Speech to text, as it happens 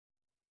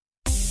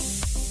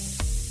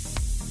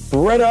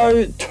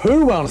Bretto, 2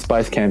 wellness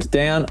base camps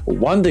down,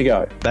 1 to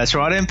go. That's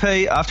right,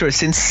 MP. After a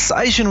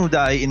sensational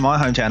day in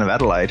my hometown of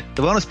Adelaide,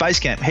 the Wellness Base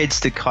Camp heads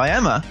to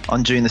Kiama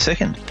on June the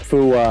 2nd.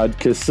 Fuad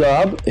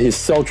Kassab, his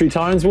sultry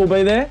tones will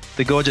be there.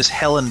 The gorgeous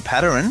Helen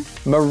Patterin.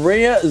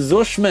 Maria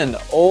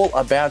Zushman, all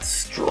about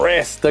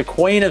stress, the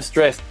queen of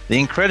stress. The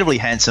incredibly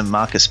handsome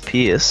Marcus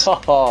Pearce.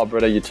 Oh,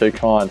 Bretto, you're too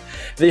kind.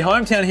 The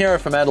hometown hero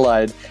from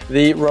Adelaide,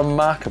 the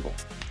remarkable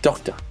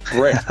Dr.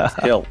 Brett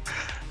Hill.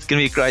 It's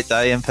going to be a great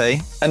day,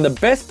 MP. And the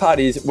best part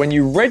is when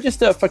you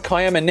register for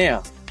Kiama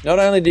now, not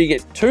only do you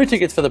get 2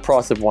 tickets for the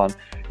price of 1,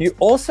 you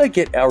also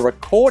get our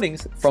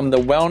recordings from the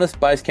Wellness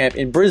Base Camp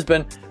in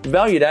Brisbane,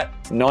 valued at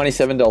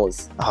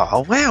 $97.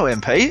 Oh, wow,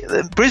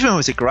 MP. Brisbane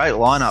was a great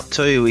lineup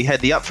too. We had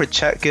the Up for a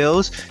Chat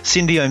girls,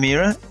 Cindy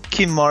O'Meara,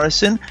 Kim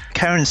Morrison,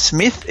 Karen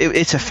Smith.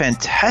 It's a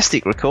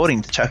fantastic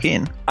recording to chuck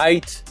in.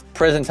 8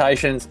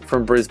 presentations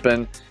from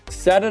Brisbane.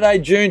 Saturday,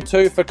 June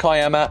 2 for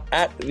Kiama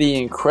at the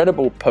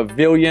incredible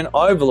pavilion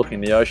overlooking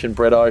the ocean,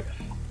 Bretto.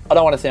 I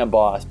don't want to sound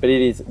biased, but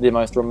it is the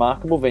most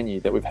remarkable venue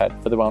that we've had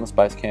for the Wellness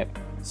Base Camp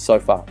so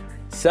far.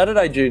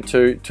 Saturday, June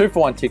 2,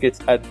 2-for-1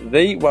 tickets at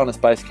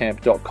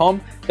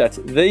thewellnessbasecamp.com. That's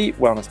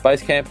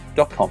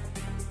thewellnessbasecamp.com.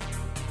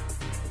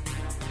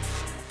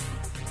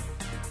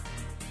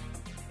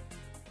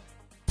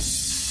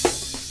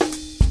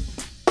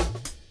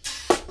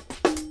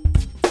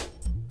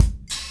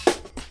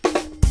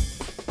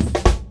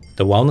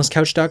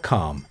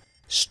 TheWellnessCouch.com,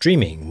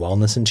 streaming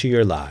wellness into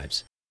your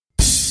lives.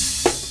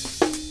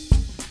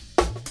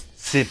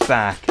 Sit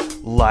back,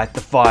 light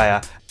the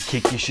fire,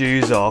 kick your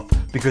shoes off,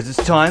 because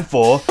it's time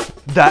for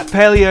That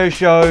Paleo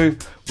Show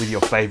with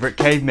your favourite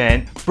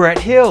caveman, Brett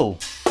Hill.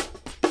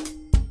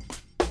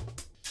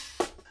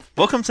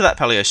 Welcome to That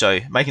Paleo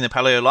Show, making the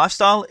paleo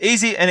lifestyle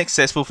easy and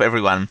accessible for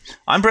everyone.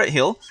 I'm Brett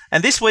Hill,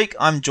 and this week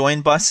I'm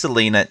joined by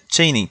Selena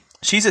Cheney.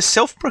 She's a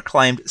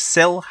self-proclaimed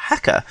cell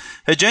hacker.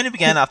 Her journey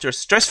began after a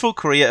stressful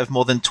career of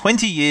more than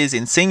 20 years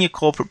in senior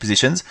corporate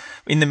positions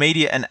in the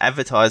media and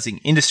advertising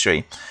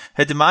industry.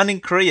 Her demanding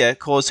career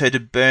caused her to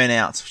burn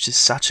out, which is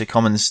such a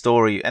common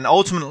story, and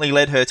ultimately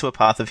led her to a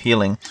path of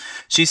healing.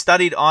 She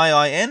studied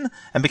IIN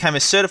and became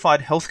a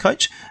certified health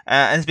coach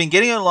and has been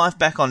getting her life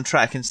back on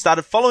track and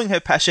started following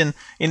her passion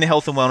in the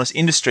health and wellness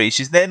industry.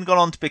 She's then gone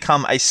on to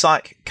become a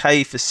Psych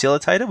K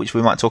facilitator, which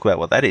we might talk about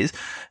what that is,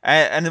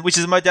 and which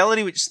is a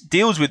modality which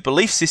deals with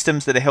belief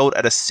systems that are held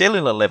at a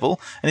cellular level,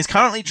 and is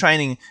currently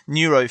training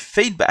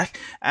neurofeedback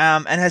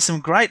and has some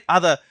great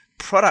other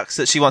products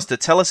that she wants to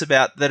tell us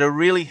about that are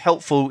really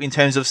helpful in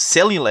terms of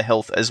cellular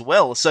health as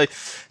well. So,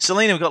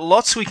 Selena, we've got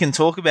lots we can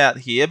talk about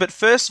here, but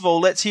first of all,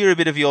 let's hear a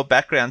bit of your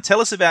background.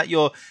 Tell us about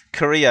your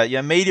career.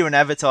 Your media and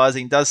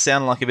advertising does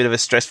sound like a bit of a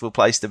stressful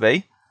place to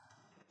be.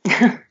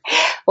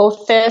 Well,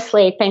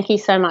 firstly, thank you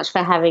so much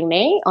for having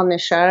me on the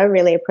show.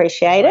 Really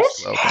appreciate it.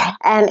 Welcome.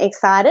 And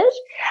excited.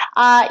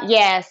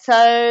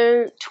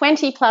 So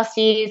 20 plus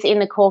years in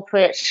the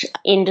corporate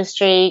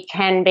industry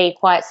can be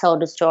quite soul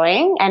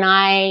destroying. And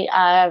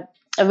I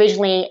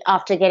originally,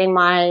 after getting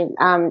my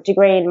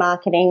degree in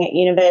marketing at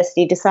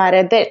university,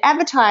 decided that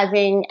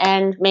advertising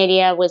and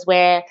media was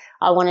where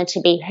I wanted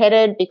to be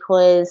headed,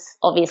 because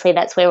obviously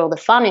that's where all the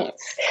fun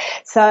is.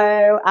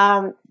 So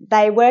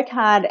they work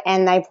hard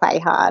and they play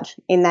hard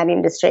in that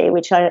industry,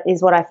 which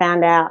is what I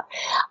found out.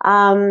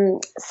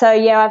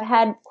 I've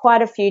had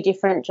quite a few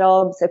different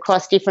jobs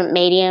across different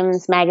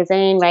mediums: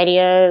 magazine,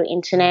 radio,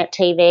 internet,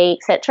 TV,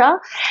 etc.,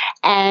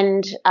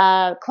 and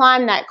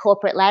climbed that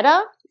corporate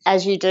ladder,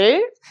 as you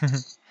do.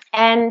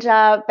 And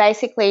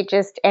basically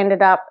just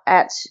ended up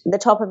at the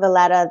top of a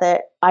ladder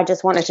that I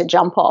just wanted to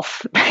jump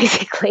off,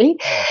 basically.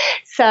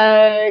 So,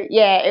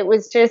 it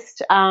was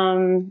just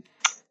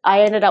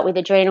I ended up with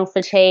adrenal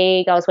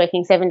fatigue. I was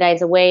working 7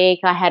 days a week.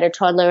 I had a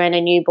toddler and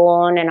a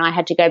newborn, and I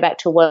had to go back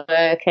to work,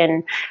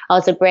 and I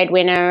was a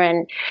breadwinner.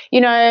 And,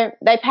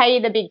 they pay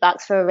you the big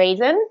bucks for a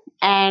reason.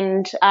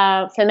 And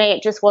for me,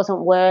 it just wasn't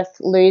worth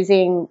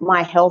losing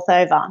my health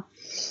over.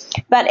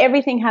 But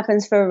everything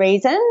happens for a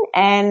reason,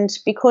 and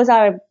because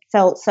I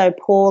felt so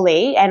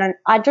poorly, and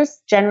I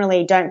just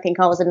generally don't think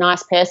I was a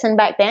nice person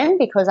back then,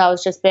 because I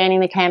was just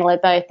burning the candle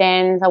at both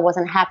ends. I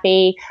wasn't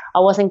happy. I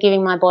wasn't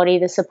giving my body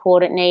the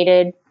support it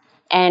needed,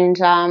 and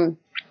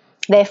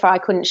therefore I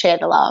couldn't share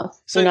the love,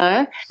 So,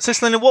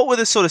 Selena, what were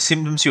the sort of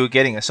symptoms you were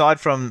getting, aside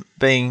from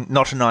being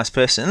not a nice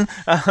person?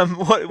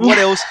 What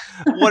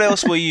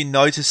else were you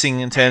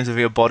noticing in terms of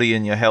your body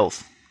and your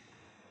health?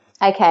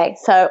 Okay,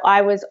 so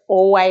I was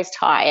always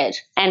tired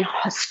and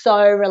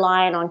so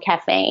reliant on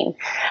caffeine.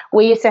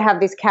 We used to have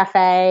this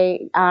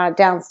cafe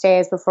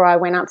downstairs before I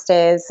went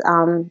upstairs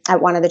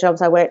at one of the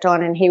jobs I worked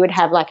on, and he would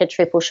have like a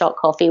triple shot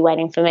coffee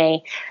waiting for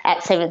me at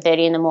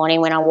 7:30 in the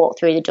morning when I walked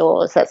through the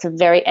doors.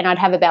 And I'd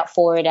have about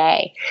 4 a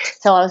day.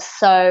 So I was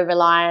so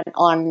reliant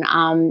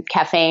on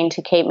caffeine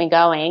to keep me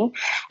going,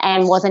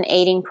 and wasn't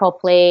eating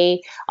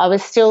properly. I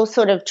was still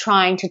sort of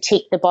trying to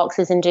tick the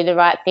boxes and do the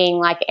right thing,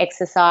 like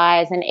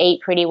exercise and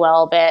eat pretty well.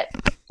 But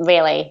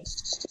really,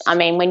 I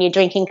mean, when you're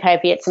drinking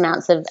copious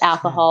amounts of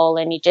alcohol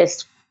and you're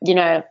just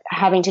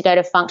having to go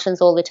to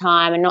functions all the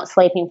time and not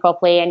sleeping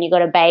properly, and you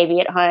got a baby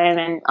at home,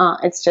 and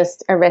it's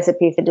just a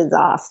recipe for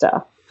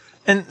disaster.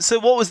 And so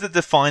what was the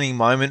defining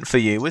moment for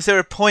you? Was there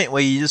a point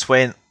where you just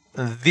went,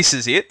 this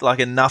is it, like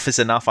enough is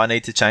enough, I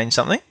need to change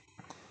something?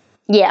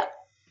 Yeah.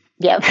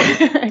 Yep,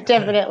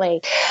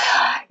 definitely.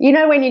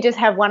 When you just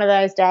have one of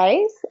those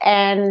days,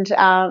 and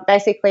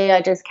basically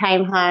I just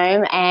came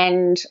home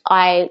and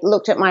I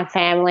looked at my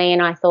family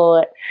and I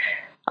thought,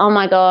 oh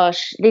my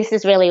gosh, this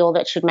is really all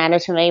that should matter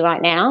to me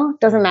right now.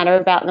 Doesn't matter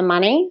about the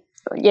money.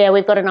 Yeah,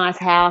 we've got a nice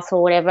house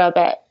or whatever,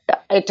 but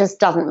it just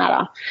doesn't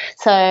matter.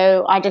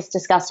 So I just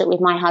discussed it with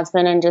my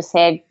husband and just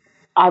said,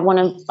 I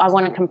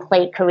want a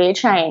complete career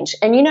change.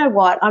 And you know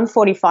what? I'm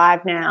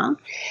 45 now,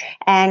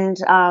 and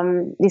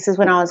this is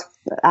when I was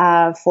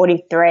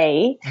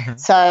 43. Mm-hmm.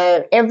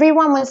 So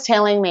everyone was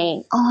telling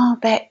me, "Oh,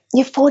 but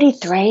you're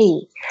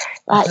 43.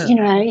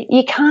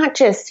 You can't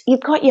just. You've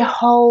got your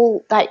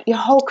whole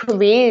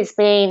career's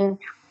been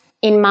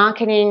in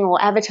marketing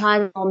or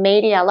advertising or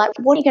media. Like,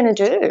 what are you going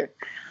to do?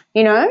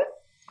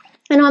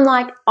 And I'm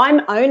like, I'm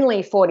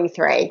only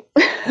 43.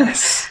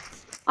 Yes.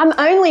 I'm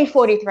only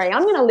 43.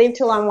 I'm going to live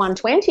till I'm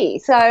 120.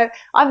 So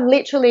I've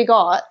literally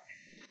got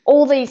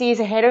all these years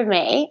ahead of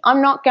me.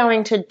 I'm not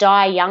going to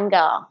die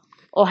younger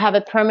or have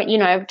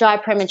die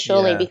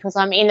prematurely because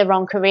I'm in the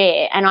wrong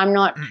career and I'm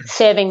not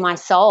serving my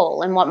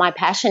soul and what my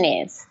passion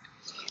is.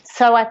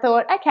 So I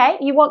thought, okay,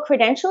 you want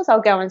credentials?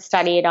 I'll go and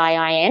study at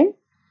IIN.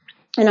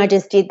 And I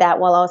just did that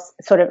while I was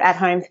sort of at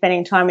home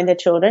spending time with the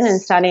children and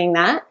studying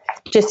that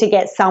just to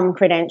get some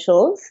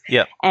credentials.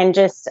 Yeah. And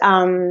just,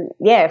 from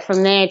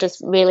there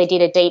just really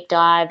did a deep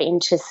dive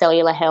into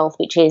cellular health,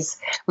 which is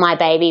my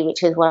baby,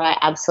 which is what I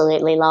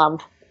absolutely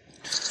love.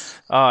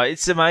 Oh,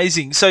 it's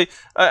amazing. So,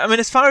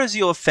 as far as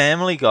your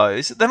family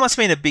goes, that must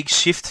have been a big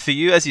shift for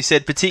you, as you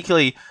said,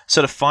 particularly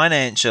sort of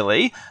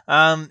financially.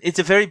 It's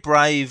a very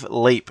brave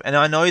leap. And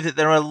I know that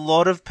there are a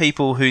lot of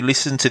people who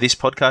listen to this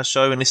podcast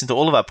show and listen to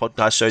all of our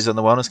podcast shows on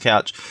the Wellness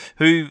Couch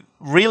who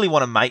really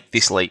want to make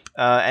this leap.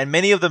 And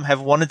many of them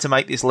have wanted to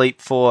make this leap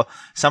for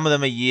some of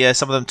them a year,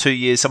 some of them 2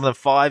 years, some of them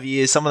 5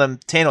 years, some of them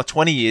 10 or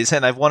 20 years,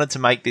 and they've wanted to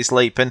make this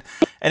leap. And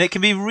it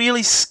can be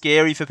really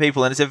scary for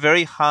people, and it's a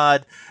very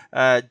hard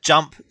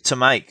jump to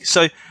make.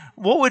 So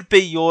what would be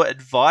your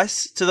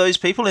advice to those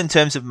people in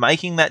terms of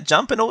making that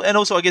jump? And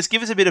also, I guess,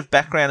 give us a bit of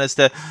background as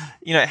to,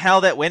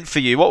 how that went for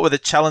you. What were the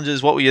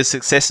challenges? What were your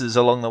successes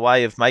along the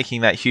way of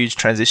making that huge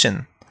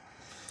transition?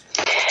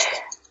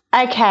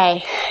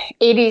 Okay,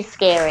 it is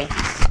scary.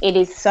 It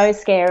is so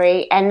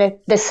scary. And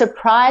the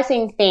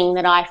surprising thing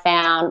that I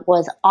found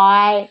was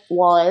I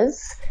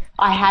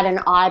had an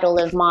idol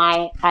of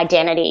my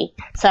identity.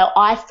 So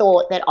I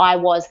thought that I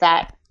was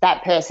that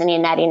person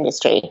in that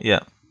industry. Yeah.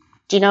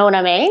 Do you know what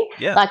I mean?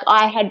 Yeah. Like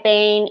I had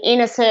been in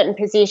a certain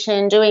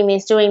position, doing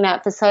this, doing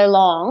that for so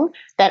long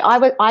that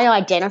I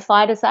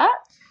identified as that,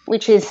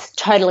 which is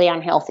totally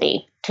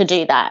unhealthy to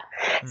do that.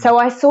 So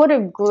I sort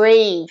of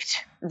grieved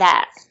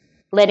that,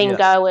 letting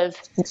go of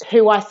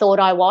who I thought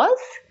I was.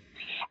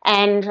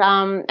 And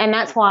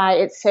that's why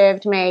it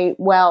served me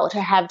well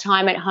to have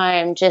time at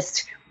home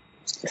just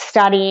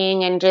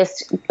studying and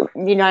just,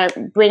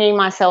 bringing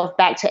myself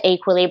back to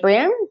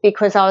equilibrium,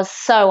 because I was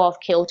so off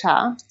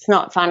kilter. It's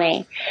not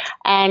funny.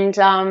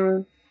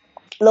 And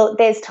look,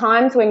 there's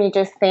times when you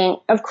just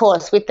think, of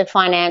course, with the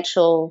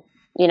financial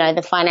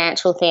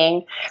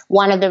thing,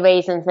 one of the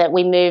reasons that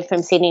we moved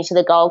from Sydney to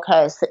the Gold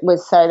Coast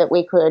was so that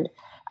we could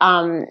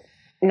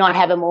not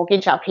have a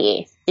mortgage up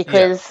here,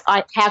 because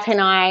I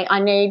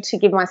need to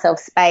give myself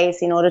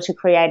space in order to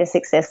create a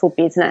successful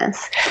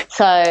business.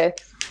 So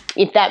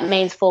if that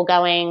means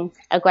foregoing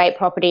a great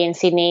property in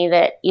Sydney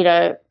that,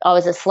 I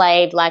was a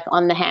slave, like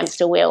on the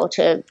hamster wheel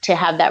to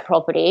have that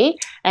property,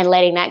 and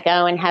letting that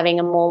go and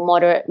having a more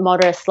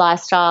modest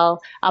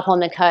lifestyle up on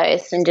the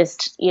coast and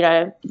just,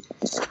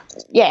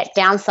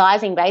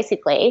 downsizing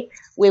basically,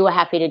 we were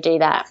happy to do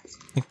that.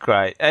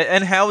 Great.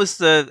 And how was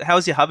your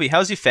hubby? How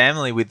was your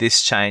family with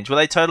this change? Were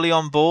they totally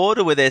on board,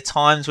 or were there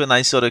times when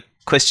they sort of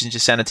questioned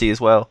your sanity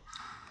as well?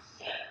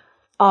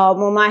 Oh,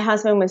 well, my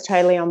husband was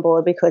totally on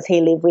board because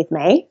he lived with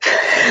me.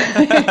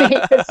 He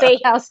could see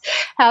how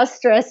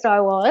stressed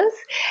I was,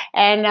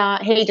 and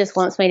he just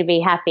wants me to be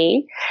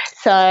happy.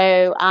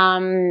 So,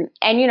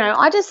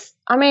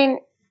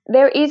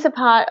 there is a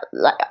part,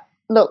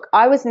 look,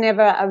 I was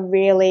never a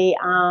really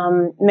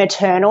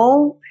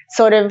maternal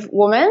sort of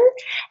woman,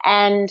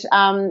 and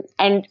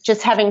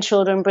just having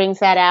children brings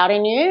that out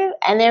in you.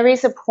 And there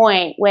is a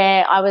point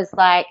where I was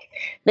like,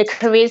 the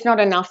career's not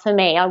enough for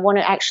me. I want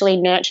to actually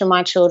nurture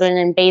my children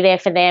and be there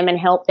for them and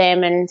help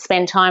them and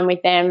spend time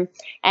with them.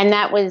 And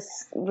that was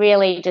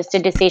really just a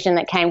decision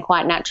that came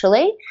quite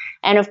naturally.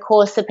 And of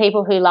course, the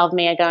people who love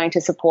me are going to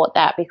support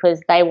that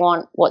because they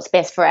want what's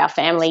best for our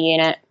family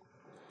unit.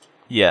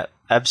 Yeah.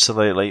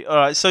 Absolutely. All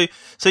right. So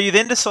you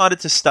then decided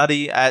to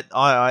study at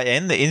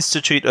IIN, the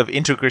Institute of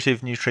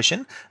Integrative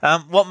Nutrition.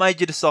 What made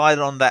you decide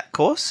on that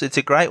course? It's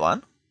a great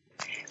one.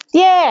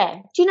 Yeah.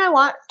 Do you know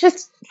what?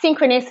 Just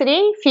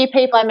synchronicity. Few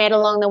people I met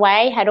along the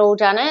way had all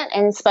done it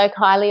and spoke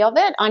highly of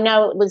it. I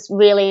know it was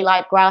really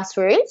like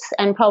grassroots,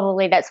 and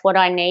probably that's what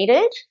I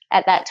needed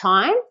at that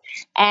time.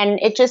 And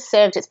it just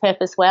served its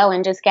purpose well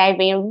and just gave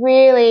me a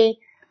really,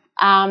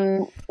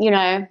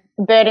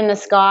 bird in the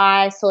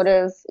sky sort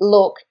of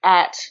look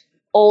at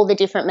all the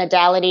different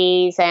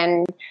modalities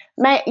and,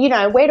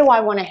 where do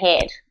I want to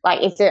head?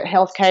 Like, is it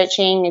health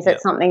coaching? Is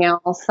it something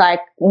else? Like,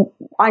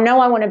 I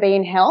know I want to be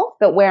in health,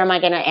 but where am I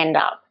going to end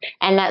up?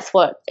 And that's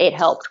what it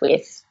helped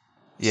with.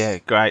 Yeah,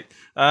 great.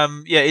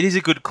 It is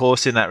a good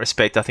course in that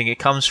respect. I think it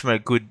comes from a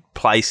good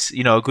place,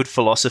 a good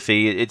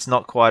philosophy. It's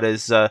not quite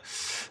as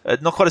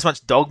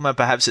much dogma,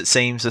 perhaps it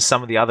seems, as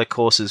some of the other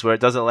courses, where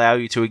it does allow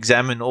you to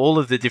examine all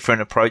of the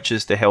different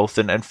approaches to health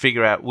and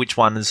figure out which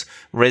ones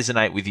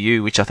resonate with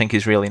you, which I think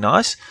is really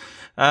nice.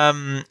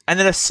 And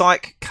then a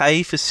Psych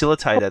K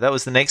facilitator. That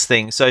was the next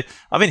thing. So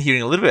I've been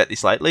hearing a little bit about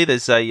this lately.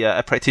 There's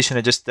a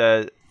practitioner just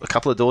a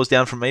couple of doors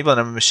down from me by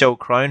the name of Michelle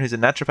Crone, who's a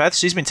naturopath.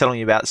 She's been telling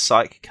me about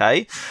Psych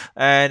K,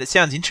 and it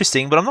sounds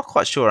interesting, but I'm not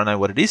quite sure I know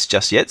what it is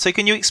just yet. So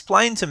can you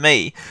explain to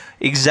me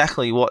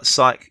exactly what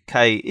Psych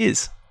K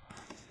is?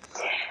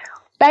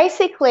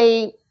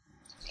 Basically,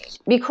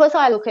 because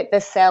I look at the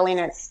cell in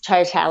its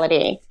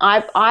totality,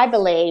 I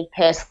believe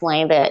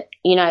personally that,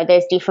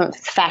 there's different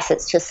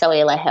facets to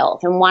cellular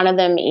health. And one of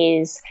them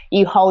is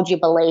you hold your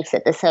beliefs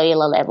at the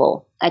cellular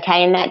level,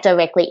 okay? And that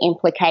directly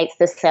implicates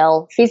the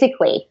cell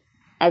physically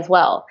as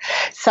well.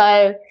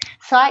 So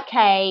Psych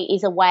K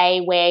is a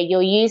way where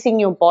you're using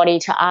your body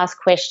to ask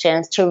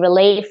questions to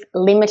release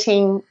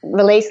limiting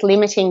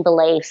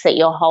beliefs that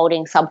you're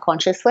holding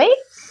subconsciously.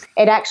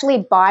 It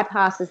actually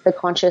bypasses the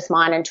conscious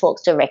mind and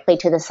talks directly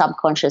to the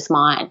subconscious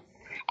mind.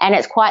 And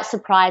it's quite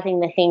surprising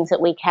the things that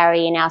we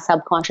carry in our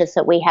subconscious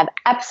that we have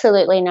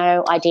absolutely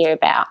no idea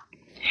about.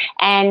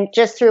 And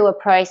just through a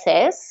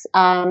process,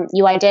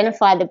 you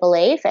identify the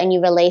belief and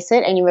you release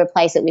it and you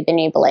replace it with a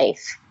new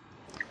belief.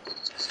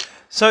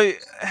 So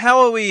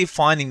how are we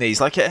finding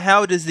these? Like,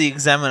 how does the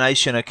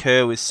examination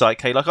occur with Psych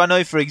K? Like, I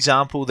know, for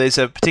example, there's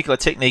a particular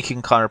technique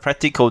in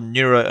chiropractic called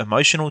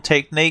neuro-emotional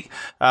technique,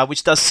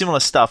 which does similar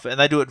stuff, and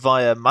they do it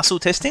via muscle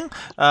testing.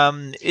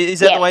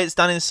 Is that the way it's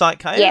done in Psych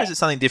K, or is it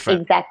something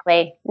different?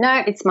 Exactly.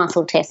 No, it's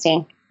muscle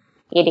testing.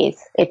 It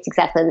is. It's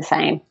exactly the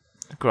same.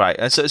 Great.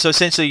 And so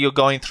essentially you're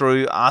going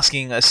through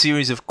asking a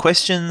series of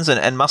questions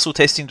and muscle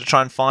testing to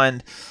try and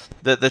find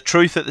the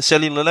truth at the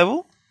cellular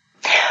level?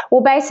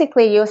 Well,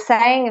 basically, you're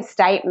saying a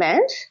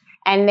statement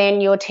and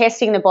then you're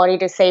testing the body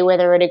to see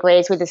whether it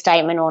agrees with the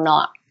statement or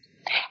not.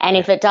 And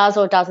if it does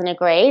or doesn't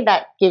agree,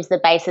 that gives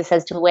the basis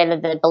as to whether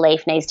the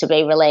belief needs to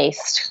be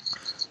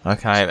released.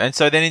 Okay. And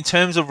so then in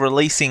terms of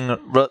releasing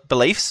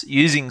beliefs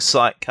using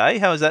Psych K,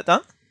 how is that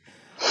done?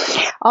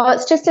 Oh,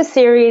 it's just a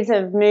series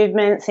of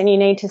movements and you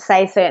need to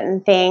say certain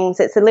things.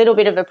 It's a little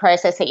bit of a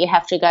process that you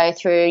have to go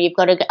through. You've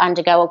got to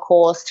undergo a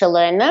course to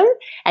learn them,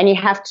 and you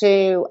have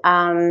to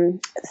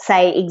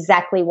say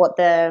exactly what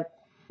the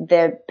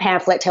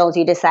pamphlet tells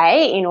you to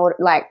say in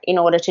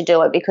order to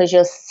do it, because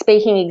you're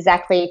speaking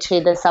exactly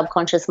to the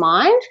subconscious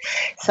mind.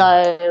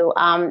 So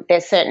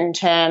there's certain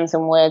terms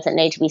and words that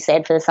need to be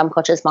said for the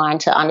subconscious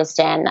mind to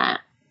understand that.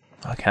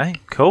 Okay,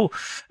 cool.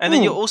 And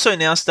then you're also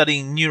now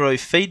studying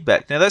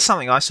neurofeedback. Now, that's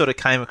something I sort of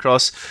came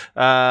across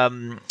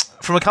from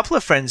a couple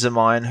of friends of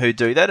mine who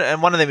do that,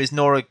 and one of them is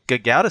Nora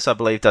Gagaudis, I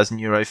believe, does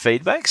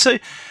neurofeedback. So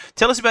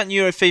tell us about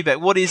neurofeedback.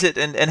 What is it,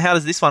 and how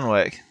does this one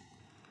work?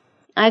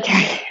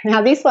 Okay,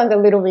 now this one's a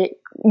little bit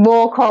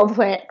more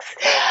complex.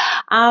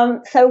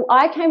 So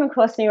I came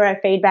across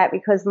neurofeedback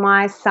because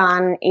my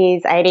son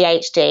is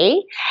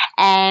ADHD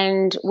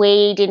and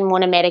we didn't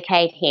want to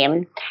medicate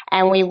him.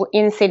 And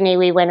in Sydney,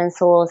 we went and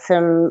saw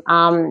some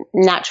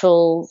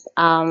natural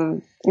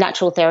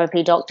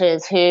therapy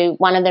doctors who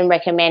one of them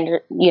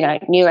recommended,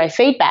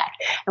 neurofeedback.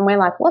 And we're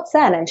like, what's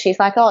that? And she's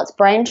like, oh, it's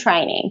brain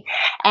training.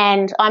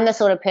 And I'm the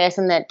sort of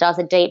person that does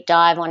a deep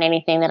dive on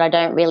anything that I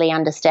don't really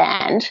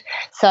understand.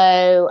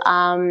 So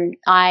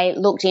I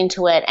looked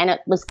into it and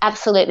it was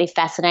absolutely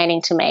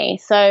fascinating to me.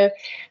 So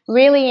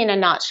really in a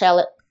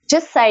nutshell,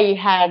 just say you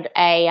had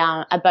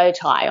a bow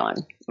tie on,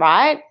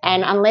 right?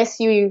 And unless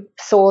you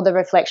saw the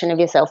reflection of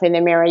yourself in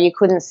the mirror, you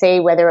couldn't see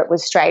whether it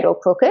was straight or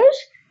crooked.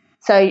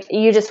 So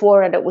you just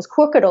wore it was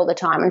crooked all the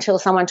time until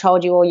someone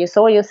told you or you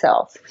saw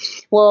yourself.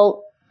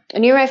 Well,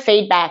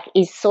 neurofeedback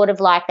is sort of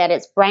like that.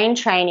 It's brain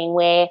training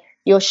where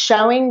you're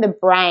showing the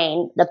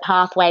brain the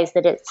pathways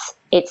that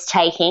it's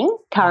taking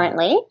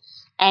currently,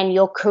 and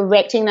you're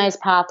correcting those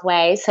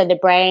pathways so the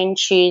brain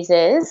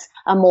chooses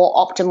a more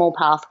optimal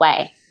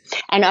pathway.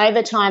 And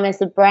over time, as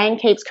the brain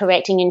keeps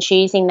correcting and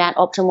choosing that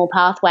optimal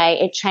pathway,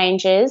 it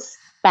changes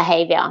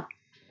behavior.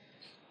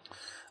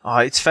 Oh,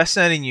 it's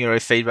fascinating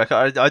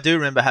neurofeedback. I do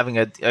remember having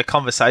a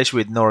conversation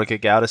with Nora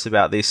Gagaudis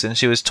about this, and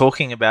she was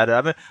talking about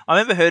it. I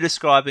remember her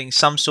describing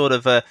some sort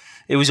of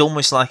it was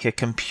almost like a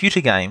computer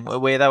game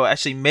where they were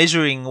actually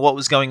measuring what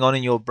was going on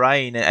in your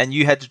brain, and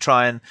you had to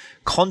try and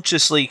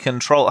consciously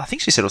control. I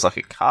think she said it was like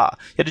a car.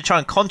 You had to try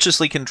and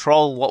consciously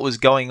control what was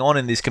going on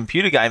in this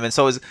computer game, and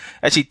so it was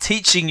actually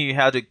teaching you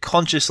how to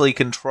consciously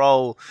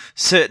control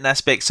certain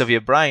aspects of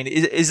your brain.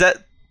 Is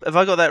that, have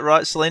I got that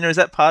right, Selena? Is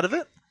that part of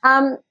it?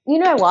 You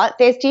know what?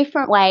 There's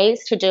different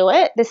ways to do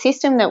it. The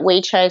system that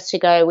we chose to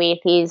go with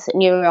is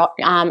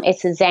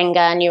it's a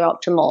Zenga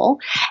Neurooptimal,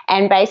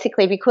 and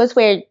basically because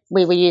we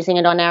were using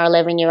it on our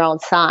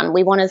 11-year-old son,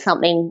 we wanted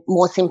something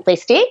more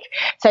simplistic.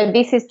 So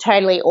this is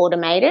totally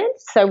automated.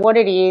 So what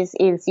it is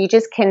you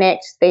just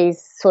connect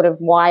these sort of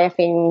wire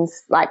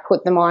things, like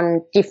put them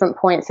on different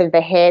points of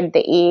the head,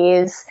 the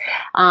ears,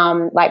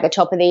 like the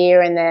top of the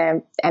ear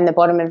and the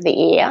bottom of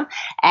the ear,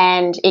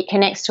 and it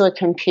connects to a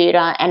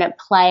computer and it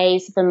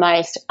plays the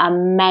most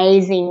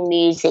amazing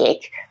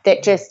music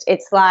that just,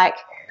 it's like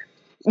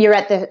you're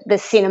at the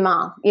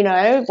cinema, you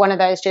know, one of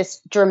those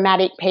just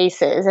dramatic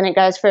pieces, and it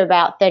goes for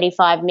about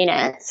 35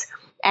 minutes.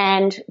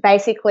 And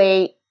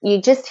basically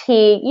you just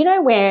hear, you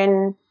know,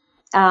 when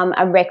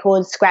a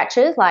record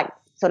scratches, like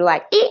sort of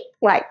like,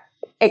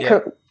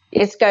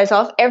 it goes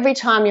off. Every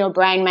time your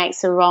brain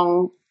makes a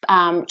wrong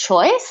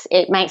choice,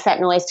 it makes that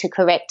noise to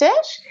correct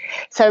it.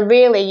 So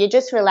really you're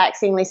just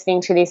relaxing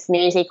listening to this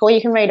music, or you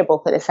can read a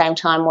book at the same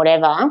time,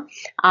 whatever,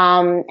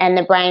 and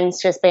the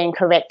brain's just being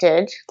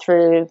corrected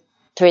through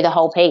the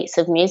whole piece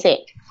of music.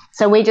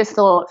 So we just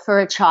thought for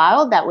a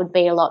child that would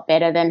be a lot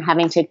better than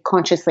having to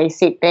consciously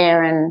sit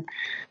there and,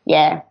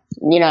 yeah,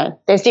 you know,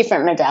 there's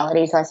different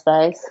modalities, I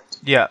suppose.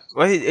 Yeah,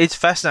 well, it's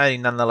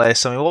fascinating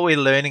nonetheless. I mean, what we're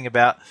learning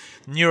about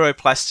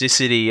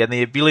neuroplasticity and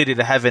the ability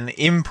to have an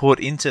input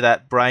into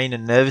that brain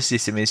and nervous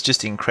system is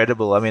just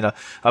incredible. I mean,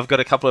 I've got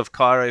a couple of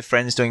chiro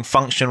friends doing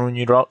functional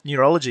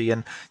neurology,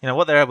 and you know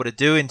what they're able to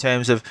do in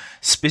terms of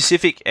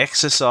specific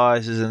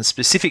exercises and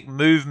specific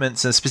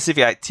movements and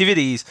specific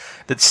activities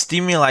that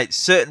stimulate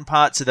certain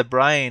parts of the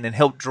brain and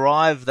help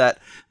drive that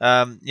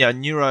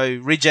neuro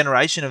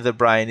regeneration of the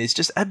brain is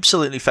just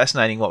absolutely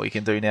fascinating what we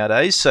can do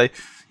nowadays. So,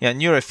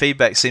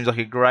 neurofeedback seems like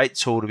a great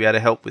tool to be able to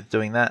help with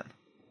doing that.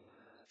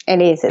 It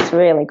is. It's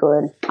really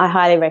good. I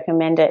highly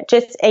recommend it.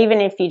 Just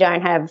even if you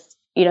don't have,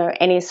 you know,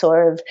 any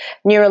sort of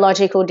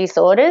neurological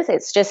disorders,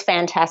 it's just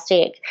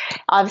fantastic.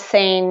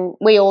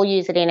 We all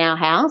use it in our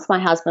house. My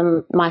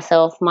husband,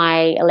 myself,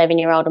 my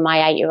 11-year-old and my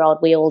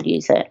 8-year-old, we all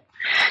use it.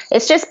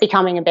 It's just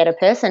becoming a better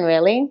person,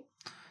 really.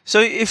 So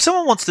if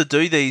someone wants to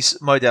do these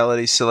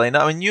modalities, Selena,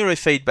 I mean,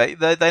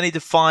 neurofeedback, they need to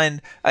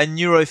find a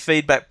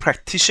neurofeedback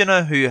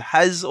practitioner who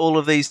has all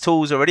of these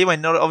tools already. I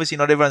mean, obviously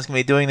not everyone's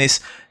going to be doing this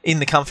in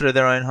the comfort of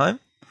their own home.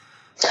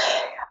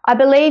 I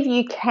believe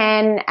you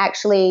can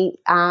actually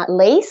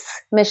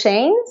lease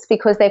machines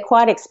because they're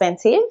quite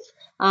expensive.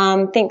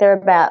 I think they're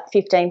about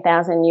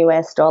 $15,000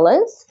 US.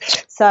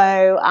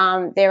 So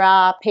there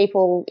are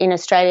people in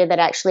Australia that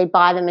actually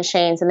buy the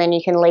machines and then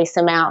you can lease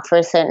them out for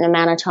a certain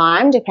amount of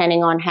time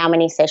depending on how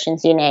many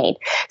sessions you need.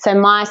 So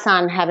my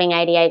son, having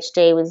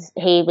ADHD,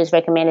 was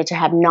recommended to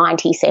have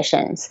 90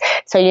 sessions.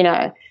 So, you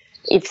know,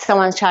 if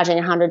someone's charging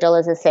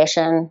 $100 a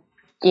session,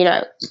 you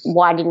know,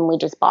 why didn't we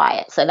just buy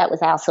it? So that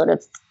was our sort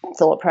of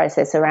thought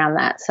process around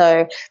that.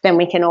 So then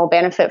we can all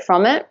benefit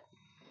from it.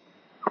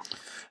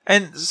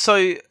 And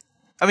so,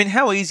 I mean,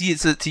 how easy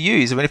is it to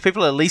use? I mean, if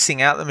people are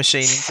leasing out the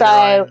machine into so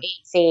their own...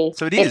 easy.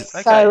 So it is. It's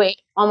okay.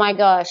 Oh my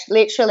gosh,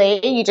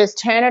 literally, you just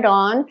turn it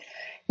on.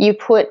 You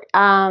put,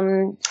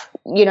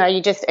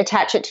 you just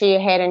attach it to your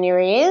head and your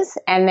ears,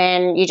 and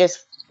then you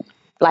just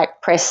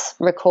like press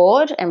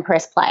record and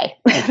press play.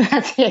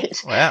 That's it.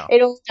 Wow.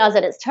 It all does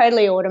it. It's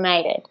totally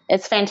automated.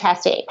 It's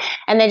fantastic.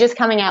 And they're just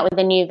coming out with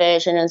a new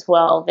version as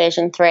well,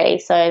 version 3.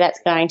 So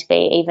that's going to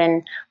be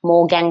even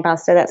more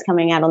gangbuster. That's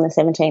coming out on the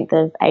 17th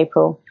of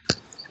April.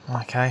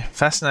 Okay,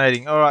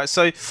 fascinating. All right,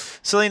 so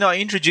Selena, I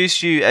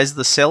introduced you as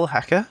the cell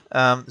hacker,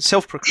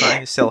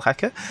 self-proclaimed cell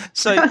hacker.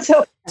 So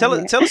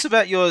tell us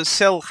about your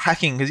cell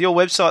hacking, because your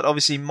website,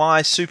 obviously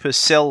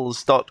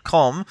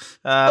mysupercells.com,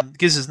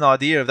 gives us an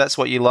idea if that's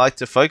what you like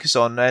to focus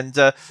on. And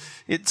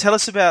tell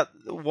us about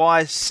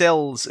why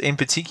cells in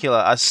particular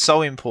are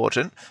so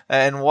important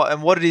and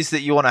what it is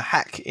that you want to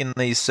hack in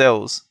these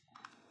cells.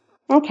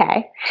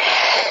 Okay,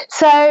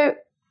 so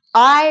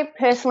I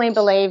personally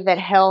believe that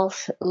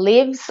health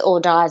lives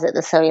or dies at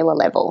the cellular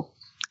level,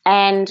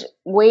 and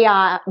we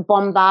are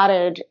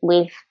bombarded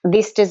with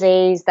this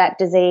disease, that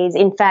disease.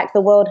 In fact, the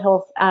World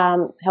Health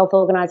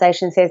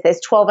Organization says there's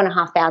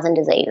 12,500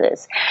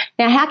 diseases.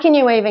 Now, how can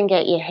you even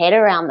get your head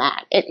around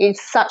that? It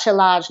is such a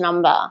large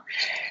number.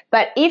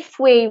 But if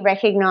we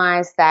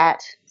recognize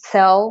that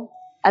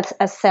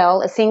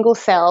a single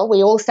cell,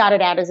 we all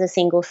started out as a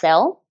single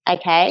cell.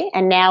 Okay,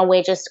 and now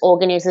we're just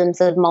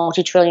organisms of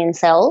multi-trillion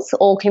cells,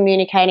 all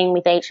communicating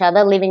with each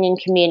other, living in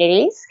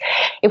communities.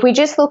 If we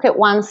just look at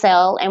one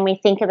cell and we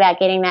think about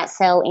getting that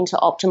cell into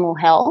optimal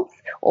health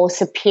or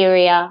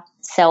superior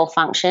cell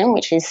function,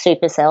 which is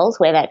supercells,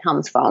 where that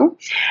comes from,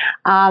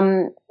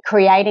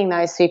 creating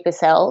those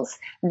supercells,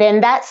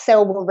 then that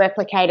cell will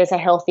replicate as a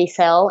healthy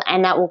cell,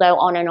 and that will go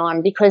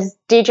on, because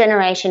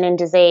degeneration and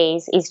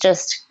disease is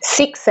just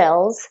sick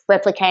cells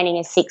replicating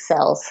as sick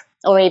cells,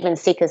 or even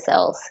sicker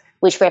cells,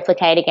 which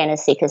replicate again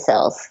as sicker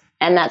cells.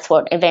 And that's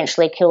what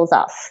eventually kills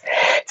us.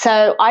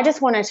 So I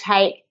just want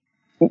to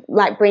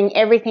bring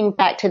everything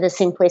back to the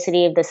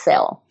simplicity of the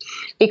cell.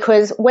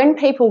 Because when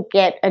people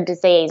get a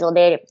disease, or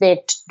they're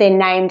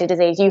named a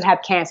disease, you have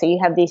cancer, you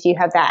have this, you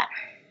have that,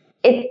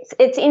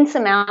 it's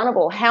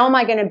insurmountable. How am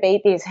I going to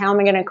beat this? How am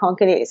I going to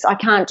conquer this? I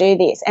can't do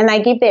this. And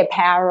they give their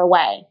power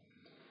away.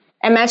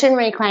 Imagine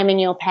reclaiming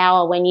your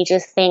power when you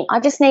just think,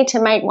 I just need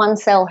to make one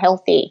cell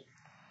healthy.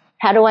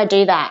 How do I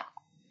do that?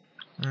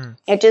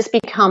 It just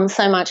becomes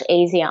so much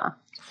easier.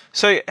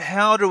 So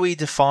how do we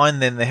define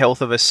then the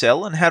health of a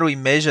cell, and how do we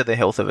measure the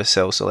health of a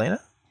cell, Selena?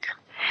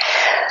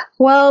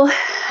 Well,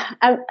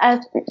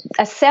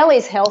 a cell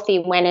is healthy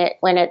when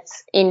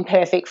it's in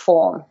perfect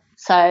form.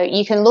 So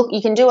you can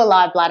do a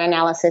live blood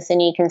analysis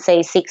and you can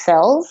see sick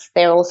cells.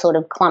 They're all sort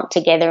of clumped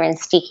together and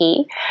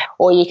sticky.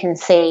 Or you can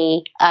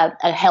see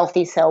a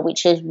healthy cell,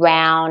 which is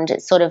round.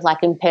 It's sort of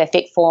like in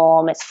perfect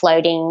form. It's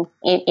floating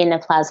in the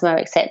plasma,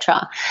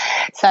 etc.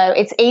 So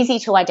it's easy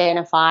to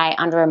identify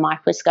under a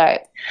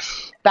microscope.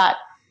 But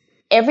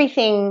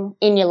everything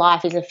in your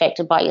life is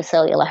affected by your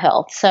cellular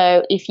health.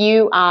 So if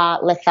you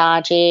are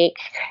lethargic,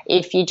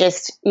 if you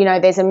just,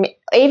 there's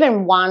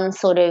even one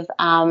sort of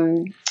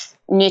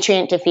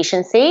nutrient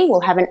deficiency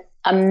will have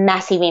a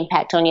massive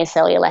impact on your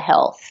cellular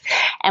health.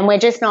 And we're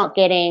just not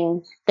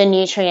getting the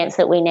nutrients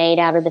that we need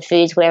out of the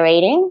foods we're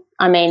eating.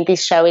 I mean,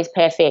 this show is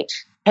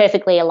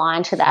perfectly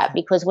aligned to that,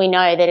 because we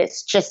know that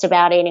it's just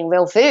about eating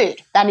real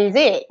food. That is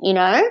it,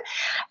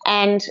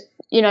 And,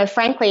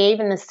 frankly,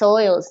 even the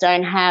soils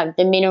don't have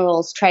the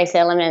minerals, trace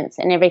elements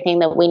and everything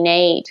that we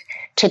need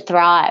to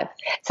thrive.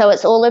 So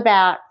it's all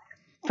about,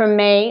 for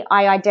me,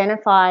 I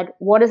identified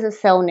what does a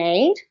cell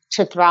need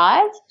to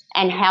thrive,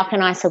 and how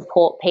can I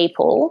support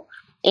people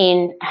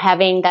in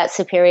having that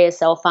superior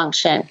cell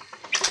function.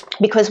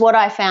 Because what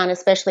I found,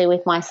 especially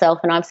with myself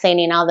and I've seen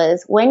in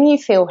others, when you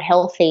feel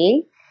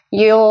healthy,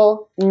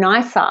 you're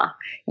nicer.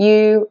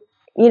 You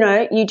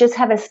just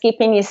have a skip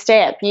in your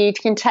step. You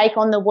can take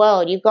on the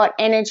world. You've got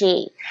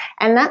energy.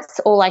 And that's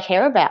all I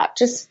care about,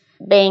 just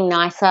being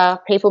nicer,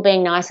 people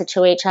being nicer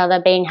to each other,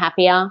 being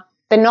happier.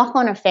 The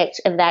knock-on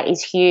effect of that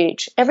is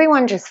huge.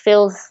 Everyone just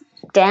feels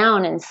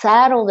down and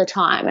sad all the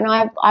time, and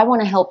I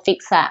want to help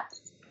fix that.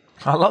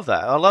 I love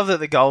that. I love that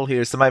the goal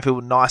here is to make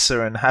people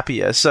nicer and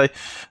happier. So,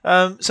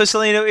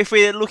 Selena, if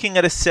we're looking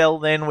at a cell,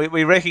 then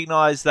we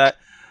recognise that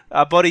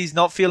our body's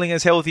not feeling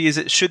as healthy as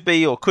it should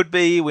be or could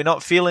be. We're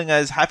not feeling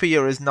as happy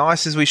or as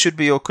nice as we should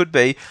be or could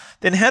be.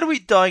 Then how do we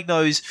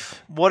diagnose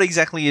what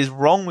exactly is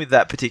wrong with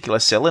that particular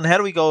cell, and how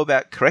do we go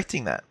about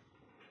correcting that?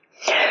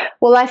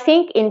 Well, I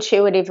think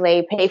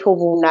intuitively people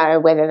will know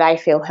whether they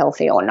feel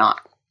healthy or not.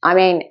 I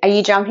mean, are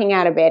you jumping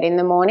out of bed in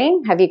the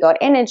morning? Have you got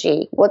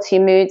energy? What's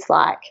your moods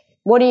like?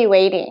 What are you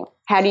eating?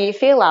 How do you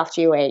feel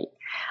after you eat?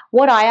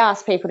 What I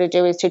ask people to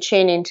do is to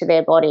tune into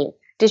their body.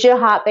 Does your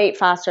heart beat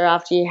faster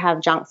after you have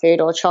junk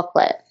food or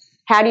chocolate?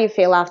 How do you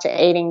feel after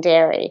eating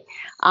dairy?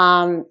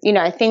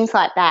 Things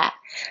like that.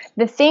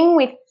 The thing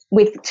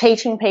with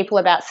teaching people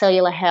about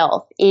cellular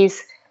health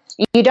is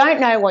you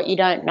don't know what you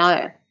don't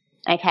know,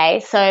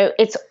 okay? So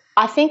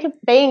I think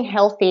being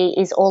healthy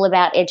is all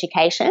about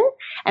education,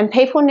 and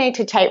people need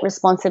to take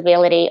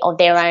responsibility of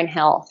their own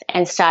health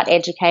and start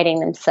educating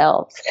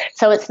themselves.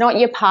 So it's not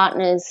your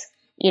partner's,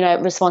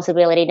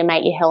 responsibility to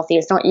make you healthy.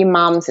 It's not your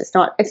mum's. It's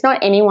not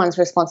anyone's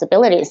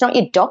responsibility. It's not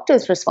your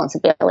doctor's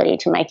responsibility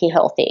to make you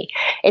healthy.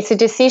 It's a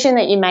decision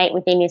that you make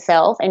within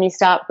yourself, and you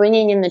start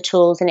bringing in the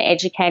tools and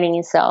educating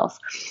yourself.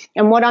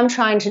 And what I'm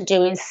trying to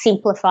do is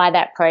simplify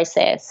that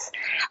process.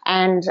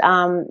 And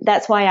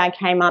that's why I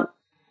came up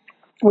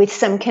with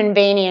some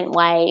convenient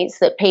ways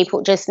that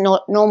people, just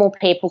normal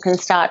people, can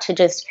start to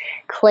just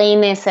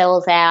clean their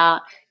cells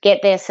out,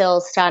 get their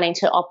cells starting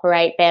to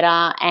operate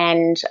better,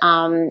 and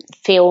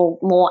feel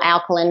more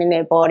alkaline in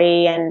their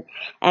body, and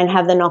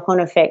have the knock-on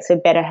effects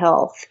of better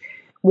health,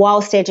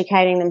 whilst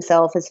educating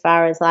themselves as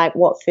far as like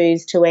what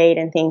foods to eat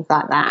and things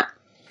like that.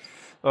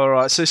 All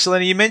right. So,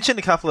 Selena, you mentioned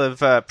a couple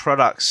of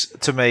products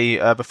to me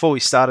before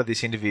we started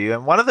this interview,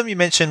 and one of them you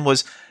mentioned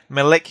was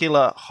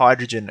molecular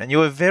hydrogen, and you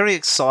were very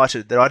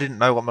excited that I didn't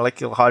know what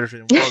molecular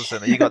hydrogen was,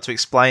 and that you got to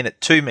explain it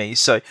to me.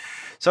 So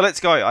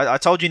let's go. I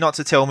told you not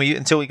to tell me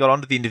until we got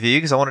onto the interview,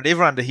 because I wanted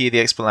everyone to hear the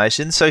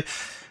explanation. So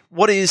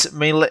what is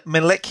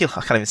molecular?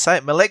 I can't even say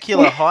it.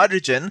 Molecular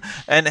hydrogen,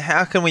 and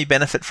how can we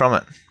benefit from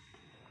it?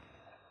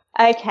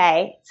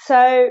 Okay,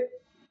 so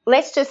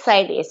let's just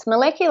say this.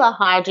 Molecular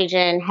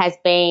hydrogen has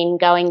been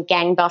going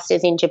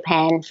gangbusters in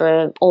Japan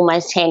for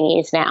almost 10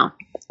 years now.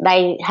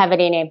 They have it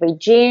in every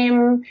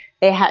gym.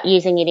 They're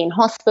using it in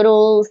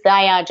hospitals.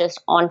 They are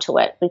just onto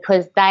it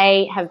because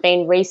they have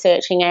been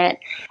researching it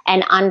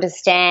and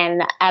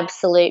understand the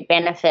absolute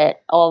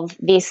benefit of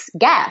this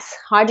gas.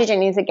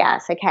 Hydrogen is a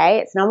gas, okay?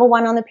 It's number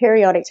one on the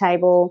periodic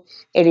table.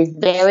 It is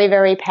very,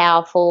 very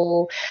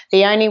powerful.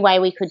 The only way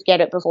we could get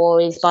it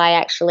before is by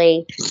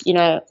actually,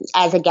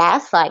 as a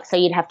gas, like, so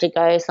you'd have to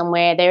go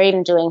somewhere. They're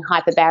even doing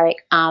hyperbaric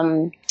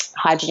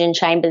hydrogen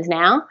chambers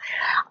now.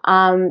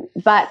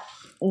 But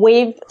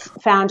we've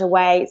found a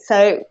way.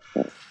 So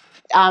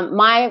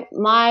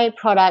my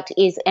product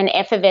is an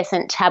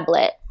effervescent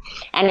tablet,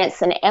 and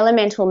it's an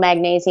elemental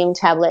magnesium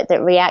tablet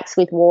that reacts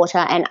with water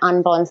and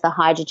unbonds the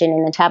hydrogen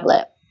in the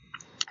tablet.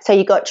 So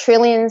you've got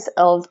trillions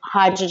of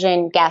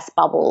hydrogen gas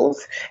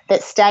bubbles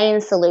that stay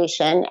in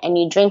solution, and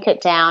you drink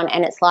it down,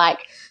 and it's like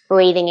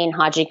breathing in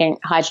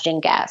hydrogen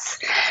gas.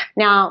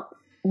 Now,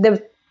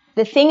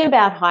 the thing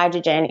about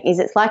hydrogen is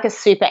it's like a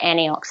super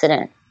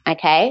antioxidant.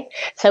 Okay,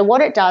 so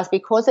what it does,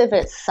 because of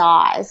its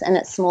size and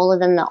it's smaller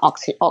than the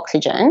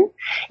oxygen,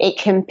 it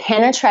can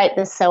penetrate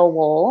the cell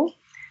wall,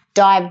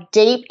 dive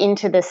deep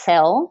into the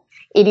cell.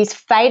 It is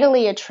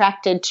fatally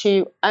attracted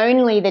to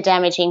only the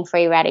damaging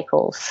free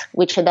radicals,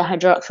 which are the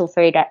hydroxyl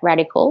free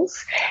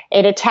radicals.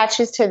 It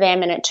attaches to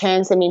them and it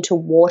turns them into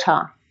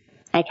water.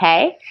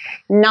 Okay,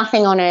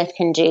 nothing on earth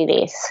can do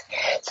this.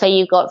 So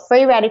you've got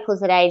free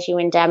radicals that age you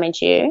and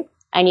damage you,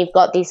 and you've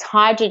got this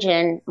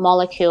hydrogen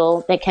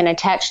molecule that can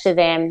attach to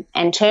them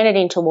and turn it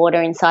into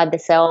water inside the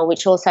cell,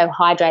 which also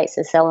hydrates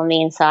the cell on the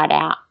inside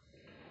out.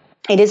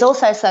 It is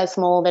also so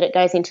small that it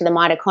goes into the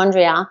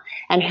mitochondria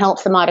and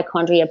helps the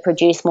mitochondria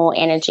produce more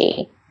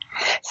energy.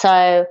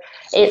 So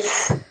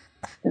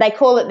they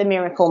call it the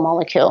miracle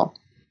molecule.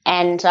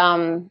 And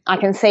I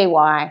can see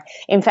why.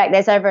 In fact,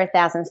 there's over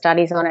 1,000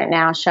 studies on it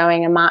now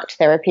showing a marked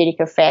therapeutic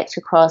effect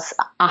across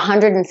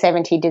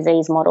 170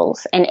 disease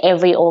models and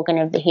every organ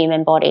of the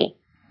human body.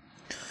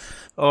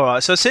 All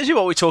right. So essentially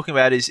what we're talking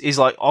about is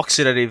like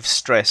oxidative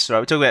stress, right?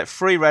 We're talking about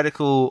free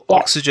radical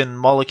oxygen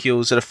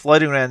molecules that are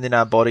floating around in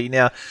our body.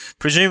 Now,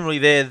 presumably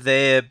they're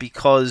there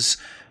because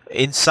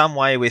in some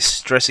way we're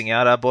stressing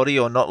out our body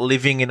or not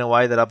living in a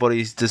way that our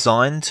body is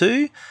designed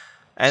to.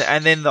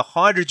 And then the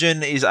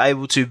hydrogen is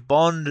able to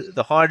bond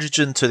the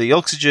hydrogen to the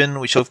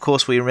oxygen, which of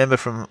course we remember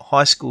from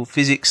high school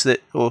physics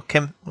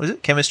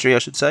chemistry, I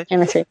should say.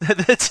 Chemistry.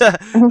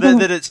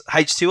 that it's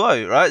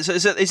H2O, right? So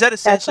is that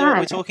essentially what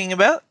we're talking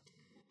about?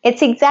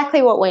 It's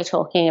exactly what we're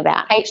talking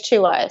about,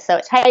 H2O. So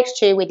it's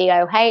H2 with the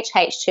OH,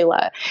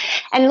 H2O.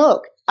 And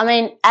look, I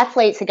mean,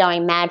 athletes are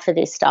going mad for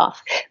this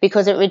stuff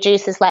because it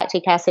reduces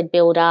lactic acid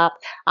buildup,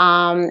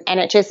 and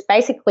it just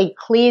basically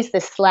clears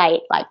the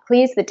slate, like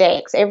clears the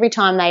decks every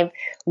time they've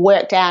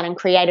worked out and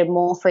created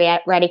more free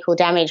radical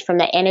damage from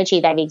the energy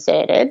they've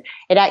exerted.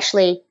 It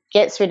actually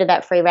gets rid of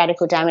that free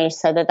radical damage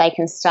so that they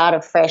can start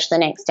afresh the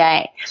next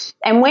day.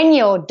 And when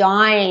you're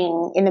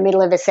dying in the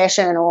middle of a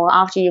session or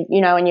after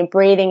and you're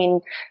breathing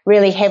in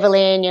really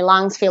heavily and your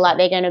lungs feel like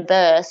they're going to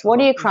burst, what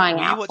are you crying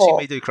out for? Were you watching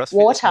me do CrossFit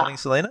Water. This morning,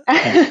 Selena?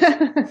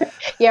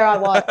 Yeah, I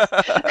was.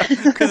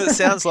 Because it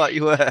sounds like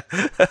you were.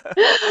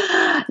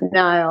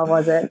 No, I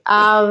wasn't.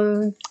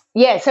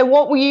 So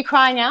what were you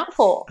crying out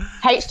for?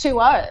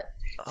 H2O.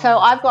 So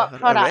I've got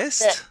products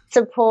that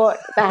support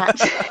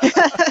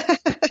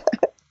that.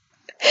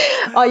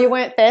 Oh, you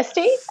weren't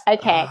thirsty?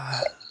 Okay.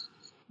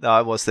 No,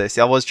 I was thirsty.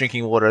 I was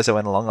drinking water as I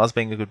went along. I was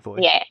being a good boy.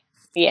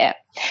 Yeah.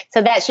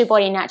 So that's your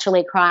body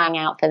naturally crying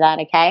out for that,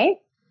 okay?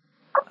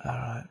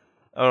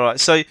 All right.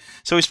 So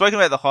we've spoken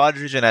about the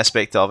hydrogen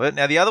aspect of it.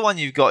 Now, the other one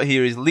you've got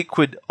here is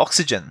liquid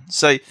oxygen.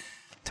 So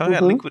tell me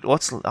about liquid.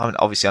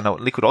 Obviously, I know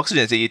what liquid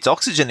oxygen is. It's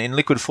oxygen in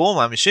liquid form,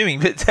 I'm assuming.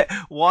 But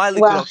why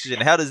liquid oxygen?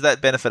 How does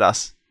that benefit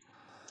us?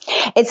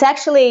 It's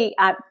actually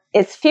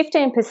it's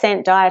 15%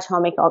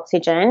 diatomic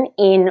oxygen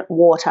in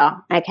water,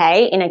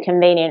 okay, in a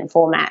convenient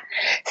format.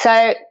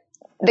 So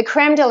the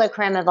creme de la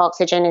creme of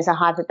oxygen is a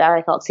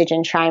hyperbaric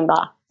oxygen chamber.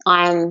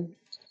 I'm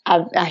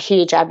a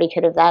huge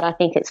advocate of that. I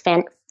think it's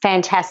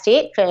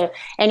fantastic for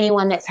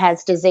anyone that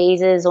has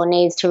diseases or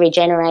needs to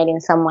regenerate in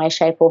some way,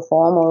 shape or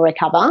form or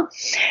recover.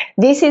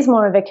 This is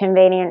more of a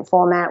convenient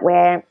format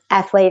where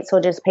athletes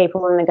or just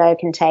people on the go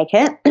can take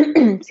it.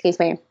 Excuse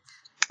me.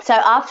 So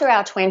after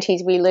our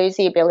 20s, we lose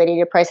the ability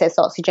to process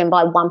oxygen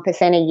by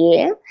 1% a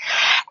year.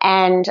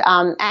 And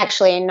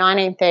actually in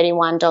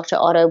 1931, Dr.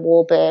 Otto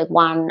Warburg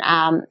won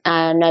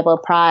a Nobel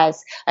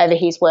Prize over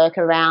his work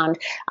around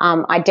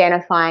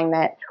identifying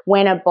that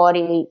when a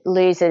body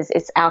loses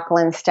its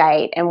alkaline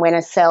state and when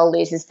a cell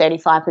loses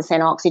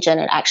 35% oxygen,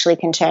 it actually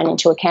can turn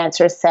into a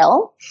cancerous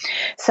cell.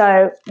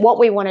 So what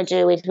we want to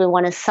do is we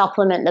want to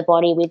supplement the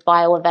body with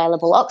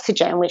bioavailable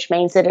oxygen, which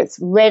means that it's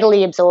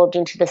readily absorbed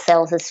into the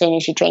cells as soon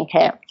as you drink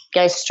it.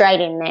 Goes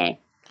straight in there.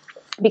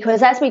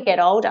 Because as we get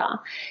older,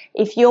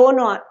 if you're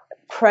not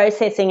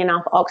processing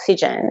enough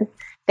oxygen,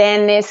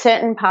 then there's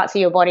certain parts of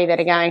your body that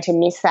are going to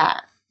miss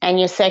that. and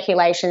your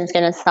circulation's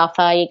going to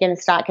suffer. You're going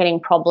to start getting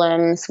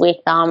problems with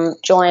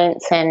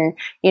joints and,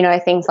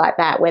 things like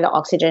that where the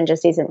oxygen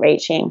just isn't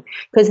reaching,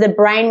 because the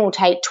brain will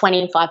take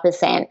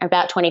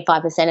about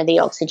 25% of the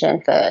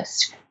oxygen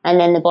first, and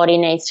then the body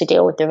needs to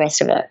deal with the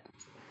rest of it.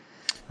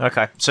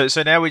 Okay, so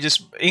now we're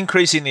just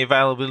increasing the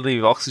availability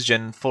of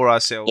oxygen for our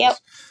cells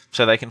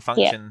so they can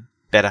function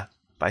better,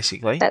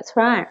 basically. That's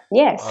right,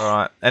 yes. All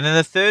right, and then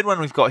the third one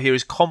we've got here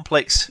is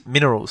complex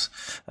minerals.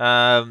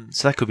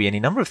 So that could be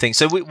any number of things.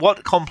 So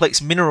what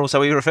complex minerals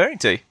are we referring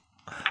to?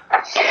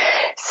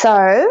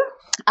 So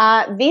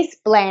this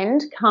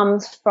blend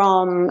comes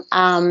from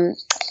an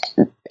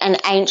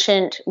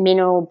ancient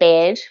mineral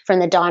bed from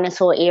the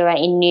dinosaur era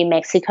in New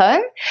Mexico.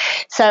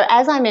 So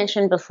as I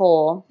mentioned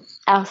before,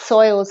 our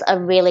soils are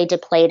really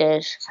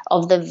depleted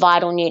of the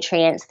vital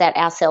nutrients that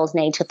our cells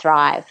need to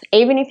thrive.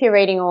 Even if you're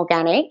eating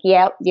organic,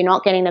 you're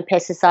not getting the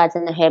pesticides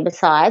and the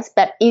herbicides,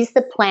 but is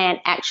the plant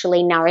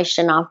actually nourished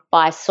enough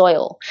by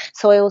soil?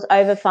 Soil's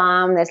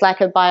over-farmed, there's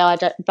lack of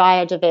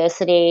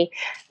biodiversity.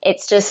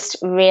 It's just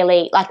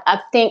really, I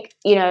think,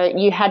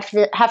 you have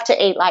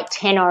to eat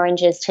 10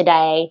 oranges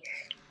today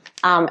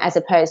as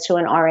opposed to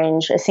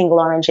a single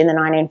orange in the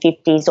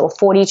 1950s, or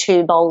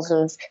 42 bowls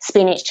of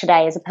spinach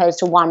today as opposed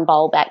to one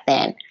bowl back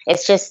then.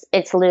 It's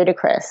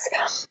ludicrous.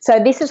 So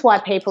this is why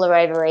people are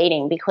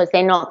overeating, because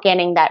they're not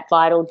getting that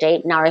vital,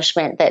 deep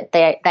nourishment that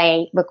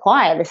they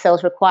require, the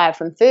cells require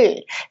from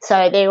food.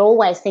 So they're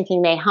always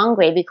thinking they're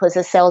hungry because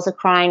the cells are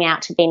crying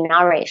out to be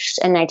nourished,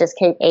 and they just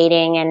keep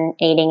eating and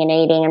eating and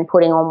eating and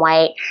putting on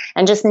weight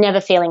and just never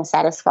feeling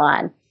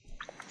satisfied.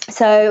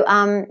 So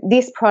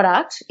this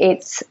product,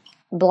 it's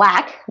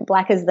black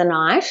as the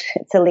night.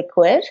 It's a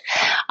liquid.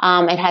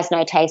 It has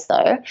no taste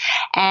though.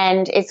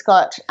 And it's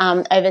got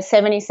over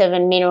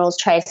 77 minerals,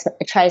 trace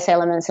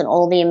elements, and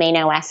all the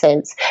amino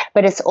acids.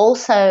 But it's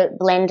also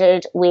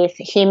blended with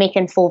humic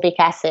and fulvic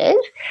acid,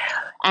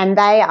 and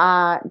they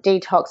are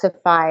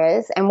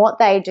detoxifiers. And what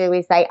they do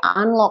is they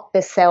unlock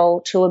the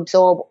cell to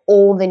absorb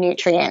all the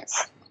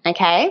nutrients.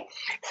 Okay?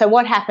 So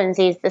what happens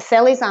is the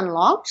cell is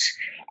unlocked,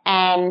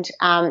 and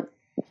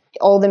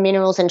all the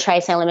minerals and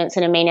trace elements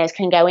and aminos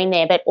can go in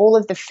there, but all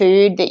of the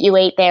food that you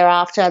eat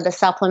thereafter, the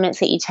supplements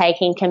that you're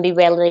taking, can be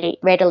readily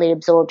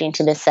absorbed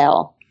into the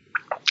cell.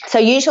 So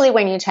usually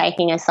when you're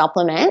taking a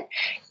supplement,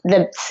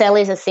 the cell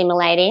is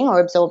assimilating or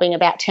absorbing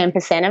about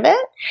 10% of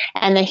it,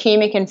 and the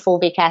humic and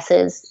fulvic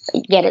acids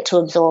get it to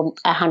absorb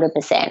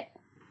 100%.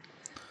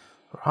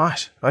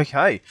 Right.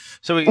 Okay.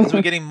 So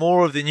we're getting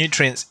more of the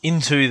nutrients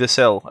into the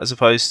cell as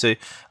opposed to,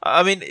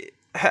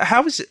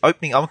 how is it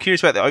opening? I'm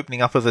curious about the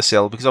opening up of the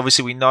cell, because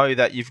obviously we know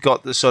that you've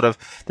got the sort of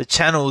the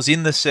channels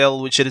in the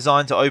cell which are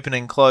designed to open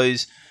and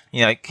close,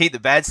 keep the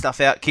bad stuff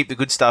out, keep the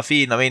good stuff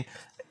in.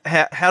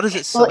 How does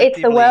it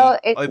selectively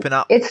open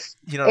up? It's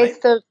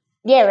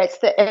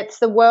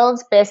the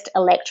world's best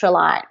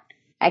electrolyte.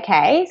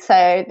 Okay,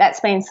 so that's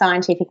been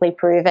scientifically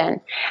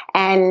proven.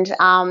 And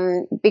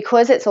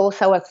because it's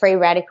also a free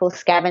radical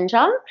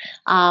scavenger,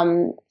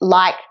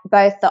 like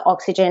both the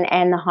oxygen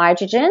and the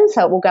hydrogen,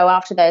 so it will go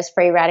after those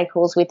free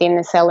radicals within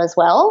the cell as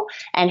well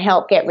and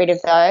help get rid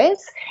of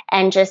those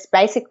and just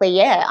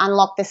basically,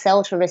 unlock the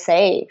cell to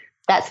receive.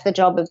 That's the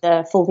job of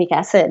the fulvic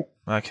acid.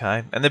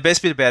 Okay, and the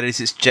best bit about it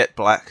is it's jet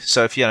black.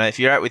 So if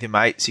you're out with your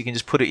mates, you can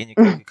just put it in your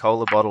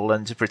Coca-Cola bottle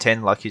and to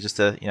pretend like you're just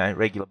a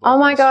regular. Oh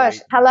my gosh!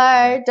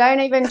 Hello! Don't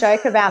even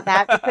joke about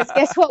that, because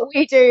guess what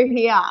we do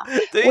here?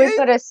 We've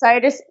got a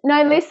soda.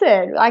 No,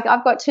 listen.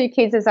 I've got 2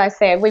 kids, as I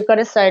said. We've got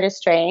a soda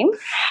stream,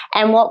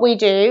 and what we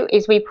do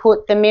is we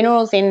put the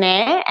minerals in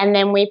there, and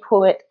then we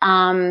put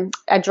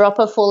a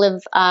dropper full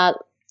of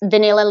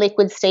vanilla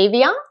liquid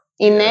stevia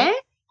in there.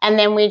 And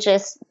then we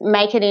just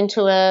make it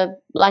into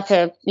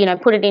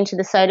put it into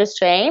the soda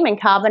stream and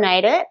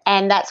carbonate it,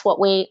 and that's what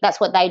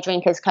they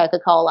drink as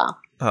Coca-Cola.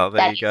 Oh,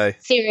 there you go.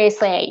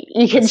 Seriously,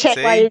 you can check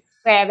my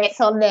Instagram; it's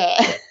on there.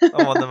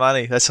 I'm on the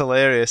money. That's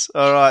hilarious.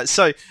 All right,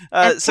 so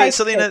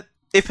Selena,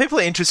 if people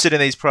are interested in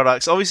these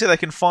products, obviously they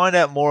can find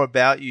out more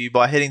about you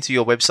by heading to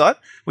your website,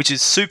 which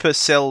is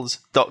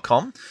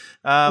supercells.com.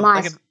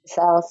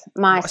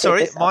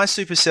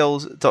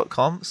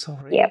 mysupercells.com.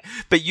 Sorry. Yep.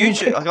 But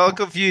YouTube, I got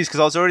confused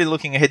because I was already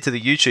looking ahead to the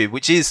YouTube,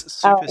 which is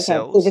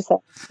Supercells.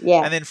 Supercells.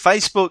 Yeah. And then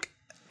Facebook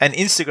and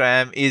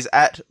Instagram is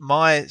at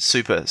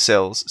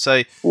mysupercells.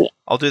 So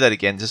I'll do that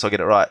again just so I get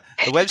it right.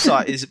 The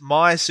website is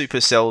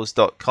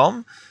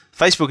mysupercells.com.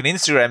 Facebook and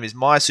Instagram is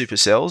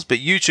mysupercells, but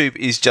YouTube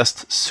is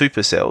just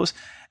Supercells.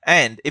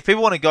 And if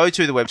people want to go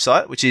to the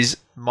website, which is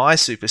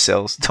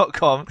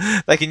mysupercells.com,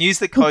 they can use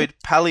the code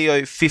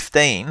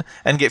PALEO15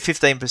 and get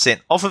 15%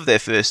 off of their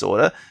first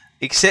order,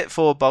 except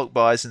for bulk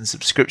buys and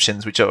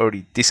subscriptions, which are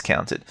already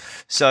discounted.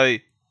 So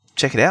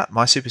check it out,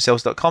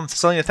 mysupercells.com.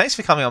 Selena, thanks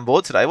for coming on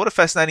board today. What a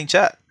fascinating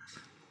chat.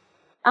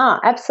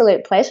 Oh,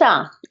 absolute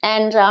pleasure.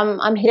 And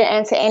I'm here to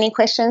answer any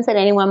questions that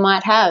anyone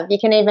might have. You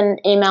can even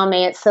email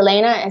me at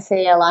Selena,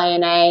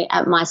 Selina,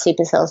 at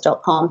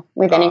mysupercells.com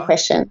with any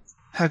questions.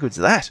 How good's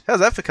that? How's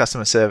that for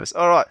customer service?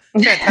 All right,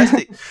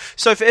 fantastic.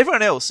 So for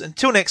everyone else,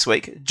 until next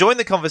week, join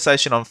the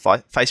conversation on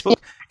Facebook.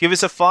 Give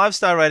us a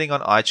 5-star rating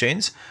on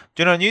iTunes.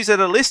 Join our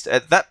newsletter list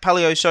at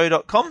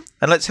thatpaleoshow.com,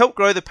 and let's help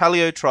grow the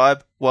paleo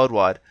tribe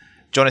worldwide.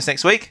 Join us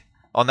next week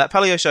on That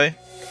Paleo Show.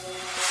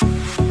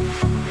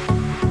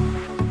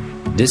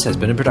 This has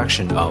been a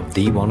production of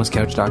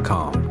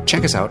TheWellnessCouch.com.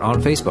 Check us out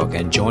on Facebook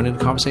and join in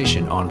the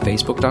conversation on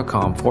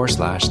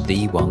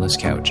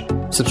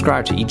Facebook.com/TheWellnessCouch.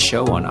 Subscribe to each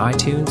show on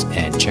iTunes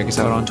and check us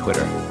out on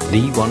Twitter.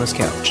 The Wellness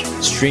Couch,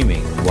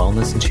 streaming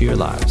wellness into your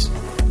lives.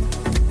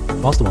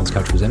 Whilst the Wellness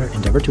Couch presenter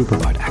endeavor to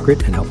provide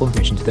accurate and helpful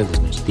information to their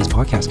listeners, these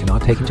podcasts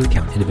cannot take into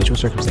account individual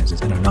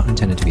circumstances and are not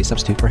intended to be a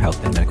substitute for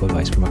health and medical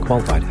advice from a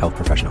qualified health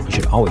professional. You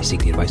should always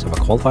seek the advice of a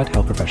qualified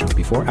health professional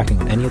before acting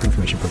on any of the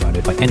information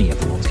provided by any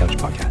of the Wellness Couch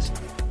podcasts.